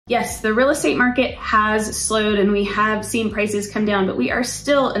Yes, the real estate market has slowed and we have seen prices come down, but we are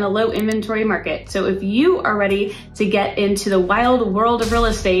still in a low inventory market. So if you are ready to get into the wild world of real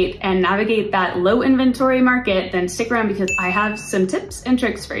estate and navigate that low inventory market, then stick around because I have some tips and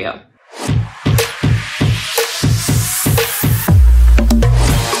tricks for you.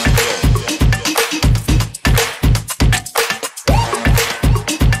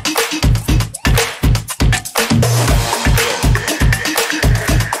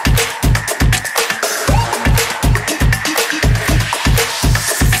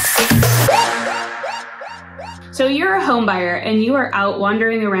 So you're a home buyer and you are out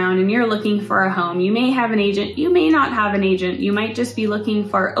wandering around and you're looking for a home. You may have an agent, you may not have an agent. You might just be looking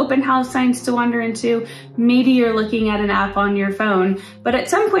for open house signs to wander into. Maybe you're looking at an app on your phone, but at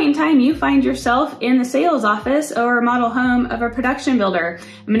some point in time, you find yourself in the sales office or a model home of a production builder.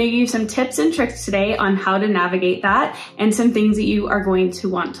 I'm going to give you some tips and tricks today on how to navigate that and some things that you are going to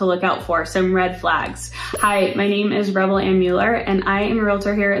want to look out for, some red flags. Hi, my name is Ann Mueller and I am a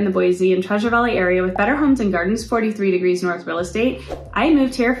realtor here in the Boise and Treasure Valley area with Better Homes and Gardens, 43 Degrees North Real Estate. I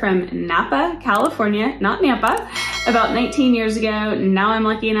moved here from Napa, California, not Nampa, about 19 years ago. Now I'm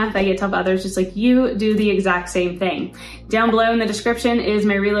lucky enough I get to help others just like you do the exact same thing. Down below in the description is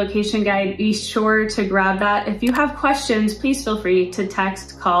my relocation guide. Be sure to grab that. If you have questions, please feel free to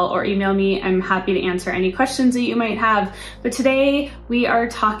text, call, or email me. I'm happy to answer any questions that you might have. But today we are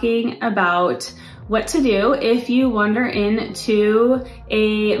talking about what to do if you wander into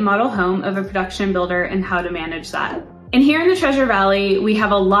a model home of a production builder and how to manage that. And here in the Treasure Valley, we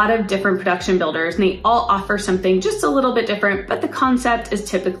have a lot of different production builders and they all offer something just a little bit different, but the concept is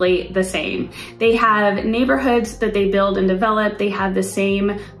typically the same. They have neighborhoods that they build and develop. They have the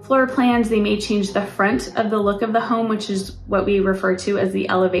same floor plans. They may change the front of the look of the home, which is what we refer to as the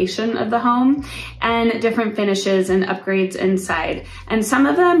elevation of the home, and different finishes and upgrades inside. And some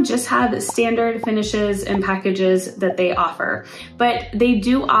of them just have standard finishes and packages that they offer, but they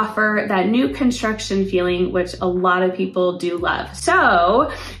do offer that new construction feeling, which a lot of people do love.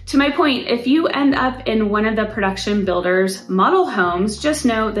 So to my point, if you end up in one of the production builders' model homes, just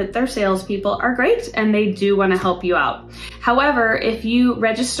know that their salespeople are great and they do want to help you out. However, if you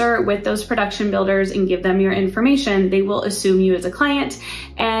register with those production builders and give them your information, they will assume you as a client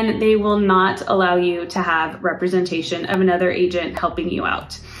and they will not allow you to have representation of another agent helping you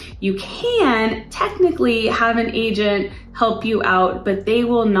out. You can technically have an agent help you out, but they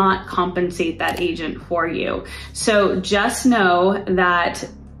will not compensate that agent for you. So just know that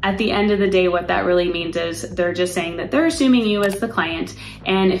at the end of the day, what that really means is they're just saying that they're assuming you as the client.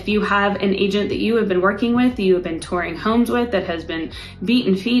 And if you have an agent that you have been working with, you have been touring homes with, that has been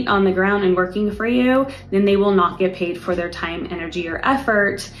beating feet on the ground and working for you, then they will not get paid for their time, energy, or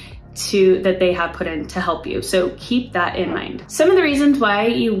effort that they have put in to help you. So keep that in mind. Some of the reasons why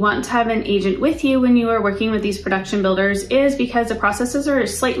you want to have an agent with you when you are working with these production builders is because the processes are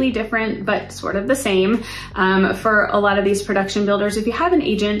slightly different, but sort of the same. For a lot of these production builders, if you have an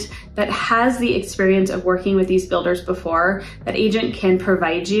agent that has the experience of working with these builders before, that agent can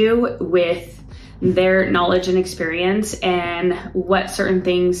provide you with their knowledge and experience and what certain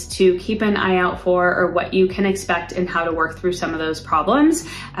things to keep an eye out for or what you can expect and how to work through some of those problems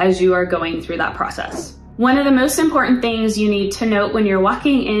as you are going through that process. One of the most important things you need to note when you're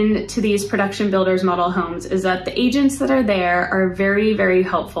walking into these production builders model homes is that the agents that are there are very, very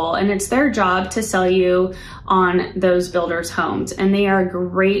helpful, and it's their job to sell you on those builders' homes, and they are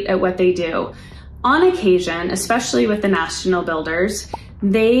great at what they do. On occasion, especially with the national builders,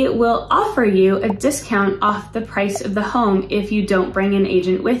 they will offer you a discount off the price of the home if you don't bring an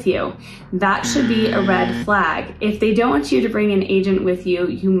agent with you. That should be a red flag. If they don't want you to bring an agent with you,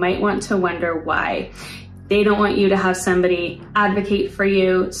 you might want to wonder why. They don't want you to have somebody advocate for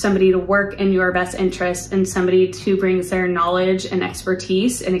you, somebody to work in your best interest, and somebody who brings their knowledge and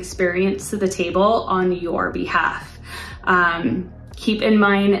expertise and experience to the table on your behalf. Keep in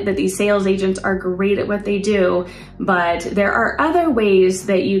mind that these sales agents are great at what they do, but there are other ways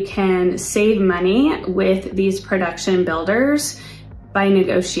that you can save money with these production builders by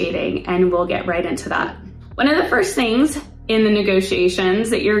negotiating, and we'll get right into that. One of the first things in the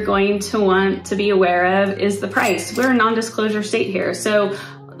negotiations that you're going to want to be aware of is the price. We're a non-disclosure state here, so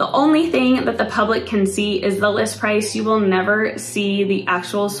the only thing that the public can see is the list price. You will never see the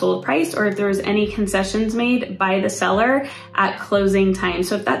actual sold price or if there was any concessions made by the seller at closing time.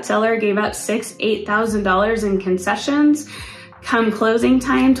 So if that seller gave up $6,000, $8,000 in concessions, come closing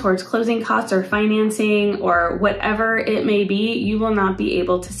time towards closing costs or financing or whatever it may be, you will not be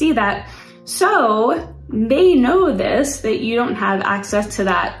able to see that. So they know this, that you don't have access to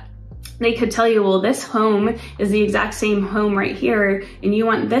that They could tell you, well, this home is the exact same home right here, and you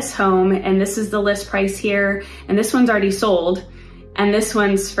want this home, and this is the list price here, and this one's already sold, and this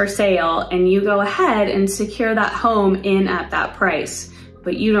one's for sale, and you go ahead and secure that home in at that price.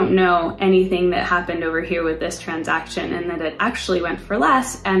 But you don't know anything that happened over here with this transaction, and that it actually went for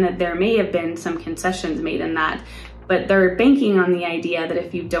less, and that there may have been some concessions made in that. But they're banking on the idea that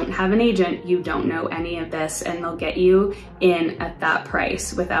if you don't have an agent, you don't know any of this, and they'll get you in at that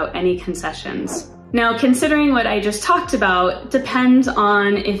price without any concessions. Now, considering what I just talked about depends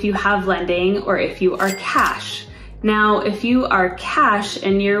on if you have lending or if you are cash. Now, if you are cash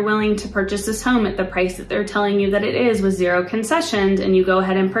and you're willing to purchase this home at the price that they're telling you that it is with zero concessions, and you go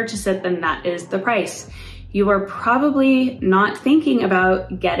ahead and purchase it, then that is the price. You are probably not thinking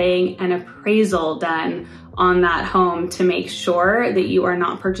about getting an appraisal done on that home to make sure that you are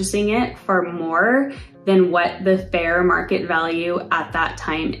not purchasing it for more than what the fair market value at that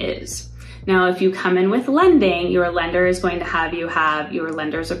time is. Now, if you come in with lending, your lender is going to have you have your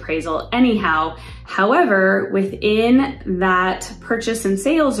lender's appraisal anyhow. However, within that purchase and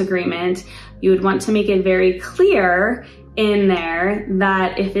sales agreement, you would want to make it very clear in there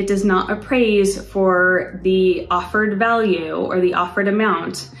that if it does not appraise for the offered value or the offered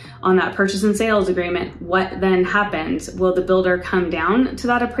amount on that purchase and sales agreement, what then happens? Will the builder come down to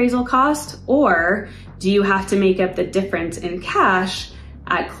that appraisal cost, or do you have to make up the difference in cash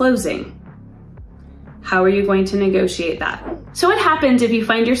at closing? How are you going to negotiate that? So what happens if you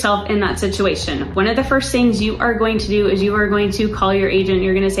find yourself in that situation? One of the first things you are going to do is you are going to call your agent.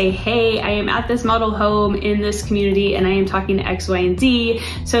 You're going to say, hey, I am at this model home in this community and I am talking to X, Y, and Z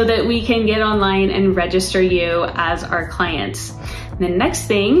so that we can get online and register you as our clients. The next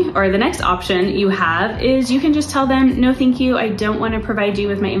thing, or the next option you have, is you can just tell them, no, thank you. I don't want to provide you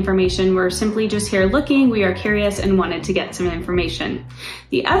with my information. We're simply just here looking. We are curious and wanted to get some information.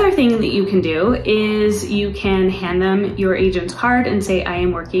 The other thing that you can do is you can hand them your agent's card and say, I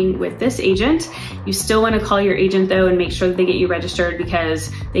am working with this agent. You still want to call your agent though and make sure that they get you registered,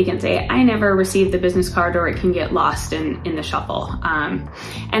 because they can say, I never received the business card, or it can get lost in the shuffle.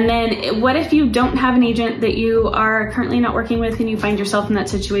 And then what if you don't have an agent that you are currently not working with and you find yourself in that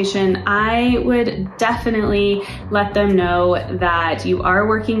situation? I would definitely let them know that you are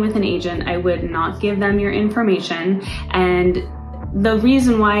working with an agent. I would not give them your information. And the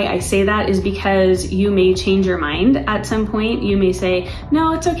reason why I say that is because you may change your mind at some point. You may say,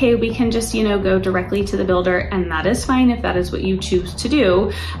 no, it's okay. We can just, go directly to the builder, and that is fine if that is what you choose to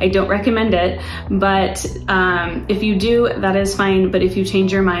do. I don't recommend it, but if you do, that is fine. But if you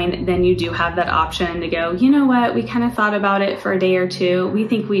change your mind, then you do have that option to go, you know what, we kind of thought about it for a day or two. We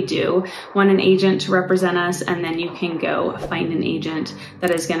think we do want an agent to represent us, and then you can go find an agent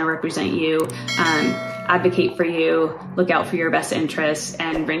that is going to represent you, advocate for you, look out for your best interests,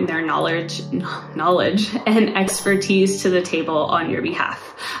 and bring their knowledge and expertise to the table on your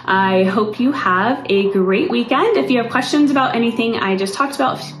behalf. I hope you have a great weekend. If you have questions about anything I just talked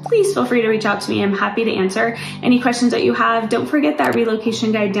about, please feel free to reach out to me. I'm happy to answer any questions that you have. Don't forget that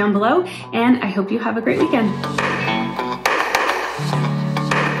relocation guide down below, and I hope you have a great weekend.